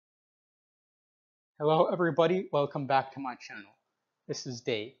Hello everybody, welcome back to my channel. This is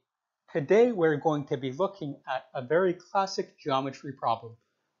Dave. Today we're going to be looking at a very classic geometry problem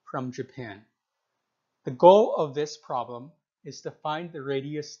from Japan. The goal of this problem is to find the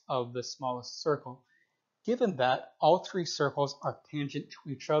radius of the smallest circle, given that all three circles are tangent to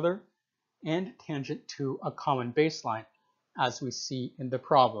each other and tangent to a common baseline, as we see in the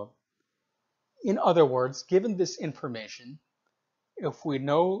problem. In other words, given this information, if we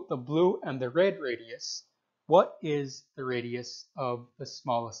know the blue and the red radius, what is the radius of the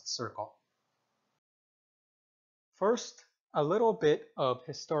smallest circle? First, a little bit of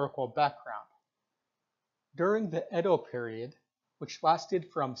historical background. During the Edo period, which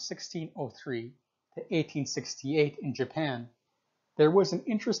lasted from 1603 to 1868 in Japan, there was an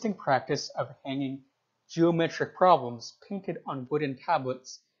interesting practice of hanging geometric problems painted on wooden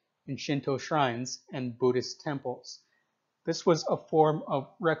tablets in Shinto shrines and Buddhist temples. This was a form of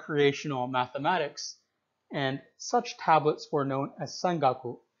recreational mathematics, and such tablets were known as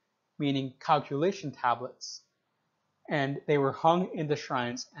sangaku, meaning calculation tablets. And they were hung in the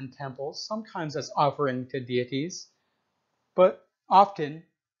shrines and temples, sometimes as offering to deities, but often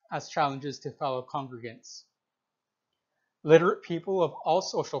as challenges to fellow congregants. Literate people of all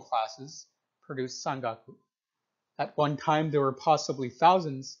social classes produced sangaku. At one time, there were possibly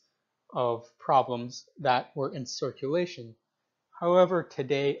thousands of problems that were in circulation. However,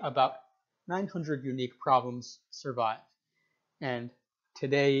 today about 900 unique problems survive. And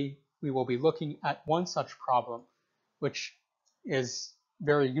today we will be looking at one such problem, which is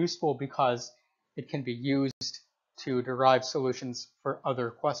very useful because it can be used to derive solutions for other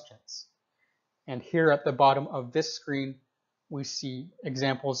questions. And here at the bottom of this screen, we see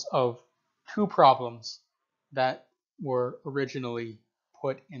examples of two problems that were originally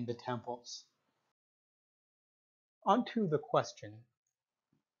put in the temples. Onto the question.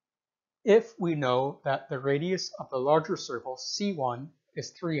 If we know that the radius of the larger circle C1 is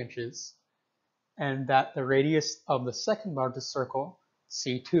 3 inches, and that the radius of the second largest circle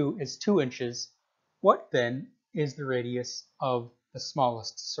C2 is 2 inches, what then is the radius of the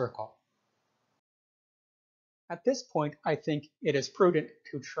smallest circle? At this point, I think it is prudent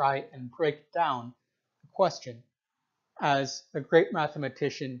to try and break down the question. As the great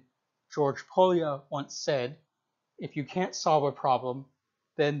mathematician George Polya once said, if you can't solve a problem,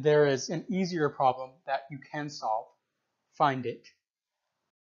 then there is an easier problem that you can solve. Find it.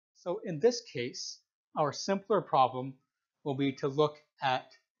 So in this case, our simpler problem will be to look at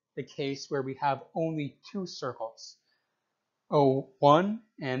the case where we have only two circles, O1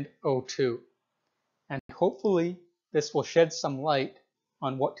 and O2. And hopefully this will shed some light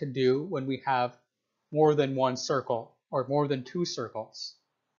on what to do when we have more than one circle or more than two circles.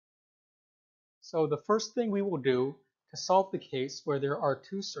 So the first thing we will do to solve the case where there are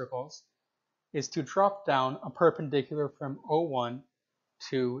two circles is to drop down a perpendicular from O1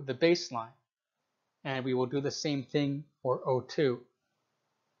 to the baseline. And we will do the same thing for O2.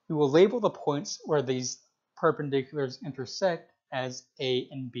 We will label the points where these perpendiculars intersect as A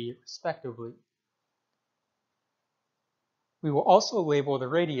and B respectively. We will also label the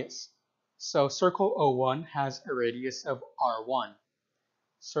radius. So circle O1 has a radius of R1.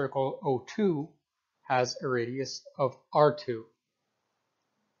 Circle O2 has a radius of R2.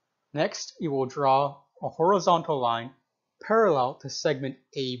 Next, we will draw a horizontal line parallel to segment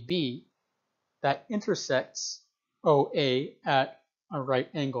AB that intersects OA at a right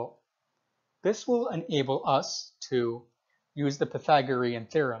angle. This will enable us to use the Pythagorean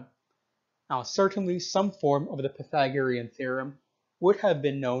theorem. Now, certainly some form of the Pythagorean theorem would have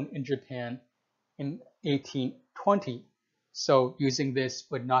been known in Japan in 1820, so using this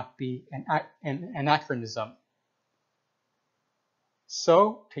would not be an anachronism.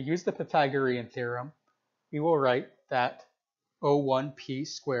 So, to use the Pythagorean theorem, we will write that O1p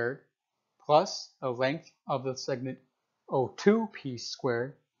squared plus the length of the segment O2p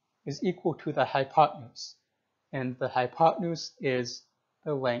squared is equal to the hypotenuse, and the hypotenuse is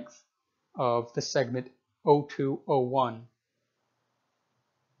the length of the segment O2-O1.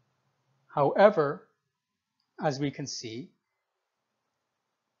 However, as we can see,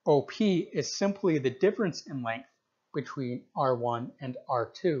 OP is simply the difference in length between R1 and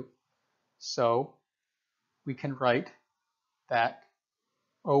R2. So we can write that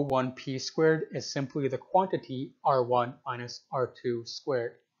O1p squared is simply the quantity R1 minus R2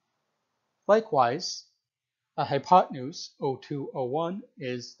 squared. Likewise, the hypotenuse O2-O1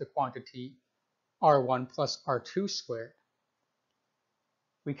 is the quantity R1 plus R2 squared.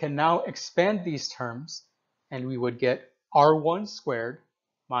 We can now expand these terms, and we would get R1 squared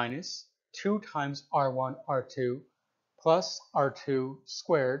minus 2 times R1 R2 plus R2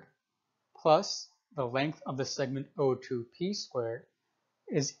 squared plus the length of the segment O2P squared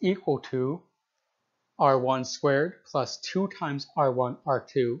is equal to R1 squared plus 2 times R1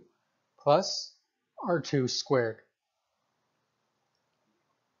 R2 plus R2 squared.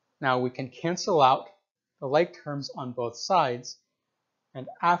 Now we can cancel out the like terms on both sides, and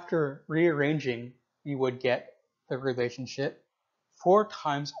after rearranging, we would get the relationship 4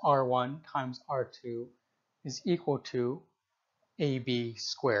 times R1 times R2 is equal to AB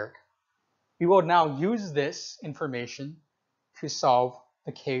squared. We will now use this information to solve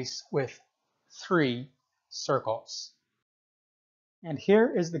the case with 3 circles. And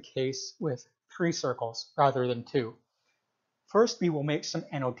here is the case with 3 circles rather than 2. First, we will make some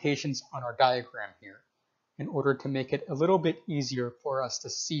annotations on our diagram here in order to make it a little bit easier for us to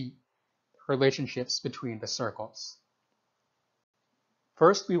see the relationships between the circles.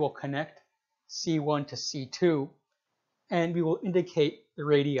 First, we will connect C1 to C2, and we will indicate the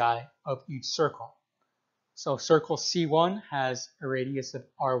radii of each circle. So circle C1 has a radius of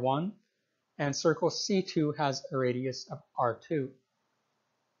R1, and circle C2 has a radius of R2.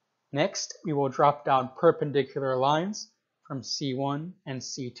 Next, we will drop down perpendicular lines from C1 and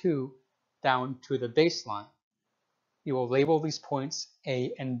C2 down to the baseline. We will label these points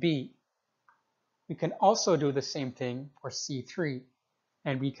A and B. We can also do the same thing for C3,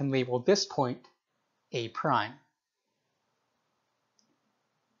 and we can label this point A prime.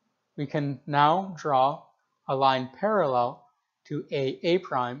 We can now draw a line parallel to A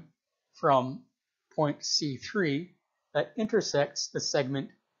prime from point C3 that intersects the segment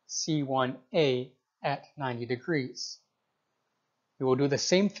C1A at 90 degrees. We will do the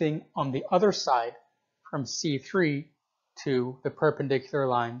same thing on the other side from C3 to the perpendicular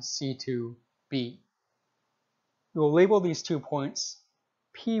line C2B. We will label these 2 points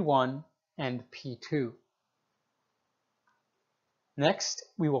P1 and P2. Next,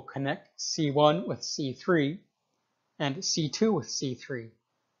 we will connect C1 with C3 and C2 with C3.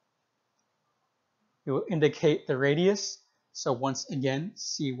 We will indicate the radius. So once again,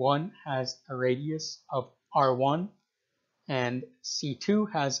 C1 has a radius of R1 and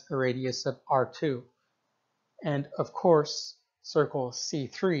C2 has a radius of R2. And of course, circle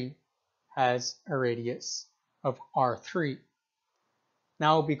C3 has a radius of R3.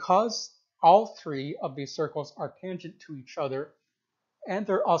 Now, because all 3 of these circles are tangent to each other, and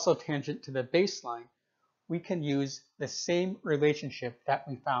they're also tangent to the baseline, we can use the same relationship that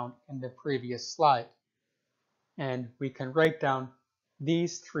we found in the previous slide. And we can write down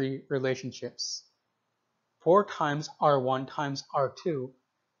these 3 relationships. 4 times R1 times R2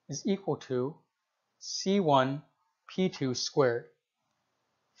 is equal to C1 P2 squared.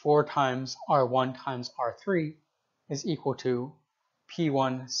 4 times R1 times R3 is equal to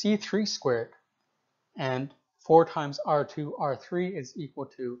P1 C3 squared. And 4 times R2 R3 is equal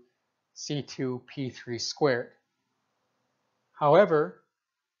to C2 P3 squared. However,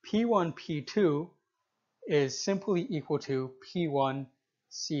 P1 P2 is simply equal to P1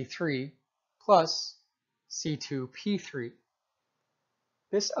 C3 plus C2 P3.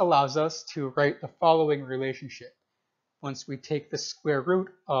 This allows us to write the following relationship once we take the square root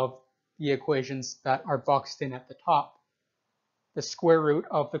of the equations that are boxed in at the top. The square root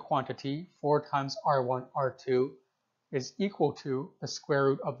of the quantity 4 times R1 R2 is equal to the square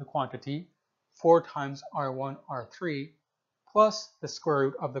root of the quantity 4 times R1 R3 plus the square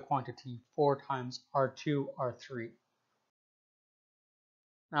root of the quantity 4 times R2 R3.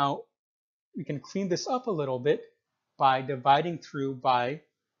 Now, we can clean this up a little bit by dividing through by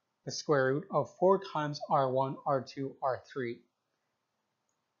the square root of 4 times R1 R2 R3.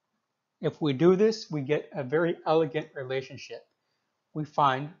 If we do this, we get a very elegant relationship. We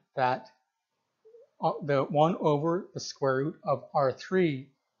find that the 1 over the square root of R3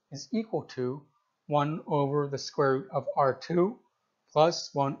 is equal to 1 over the square root of R2 plus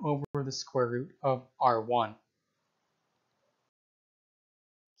 1 over the square root of R1.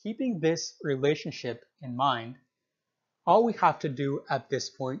 Keeping this relationship in mind, all we have to do at this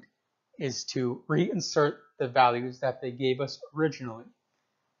point is to reinsert the values that they gave us originally.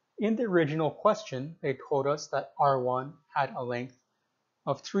 In the original question, they told us that R1 had a length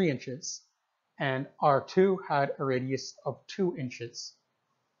of 3 inches and R2 had a radius of 2 inches.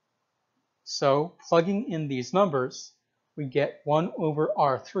 So plugging in these numbers, we get 1 over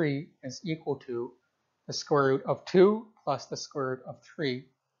R3 is equal to the square root of 2 plus the square root of 3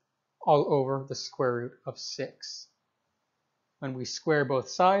 all over the square root of 6. When we square both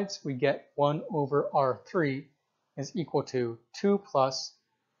sides, we get 1 over R3 is equal to 2 plus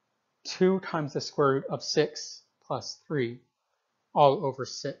 2 times the square root of 6 plus 3 all over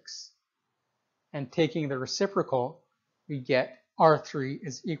 6. And taking the reciprocal, we get R3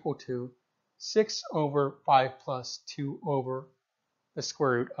 is equal to 6 over 5 plus 2 over the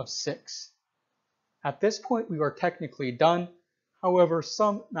square root of 6. At this point, we are technically done. However,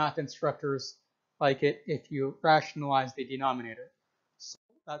 some math instructors like it if you rationalize the denominator. So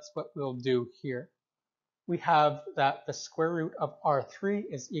that's what we'll do here. We have that the square root of R3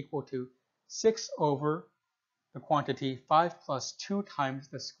 is equal to 6 over the quantity 5 plus 2 times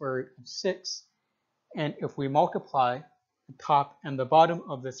the square root of 6. And if we multiply the top and the bottom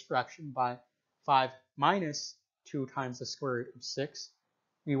of this fraction by 5 minus 2 times the square root of 6,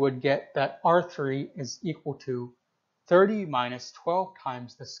 we would get that R3 is equal to 30 minus 12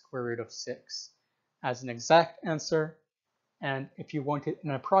 times the square root of 6 as an exact answer. And if you wanted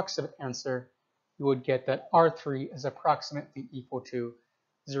an approximate answer, you would get that R3 is approximately equal to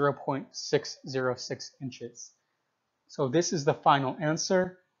 0.606 inches. So this is the final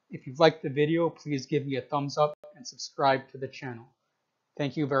answer. If you've liked the video, please give me a thumbs up and subscribe to the channel.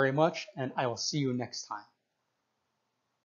 Thank you very much, and I will see you next time.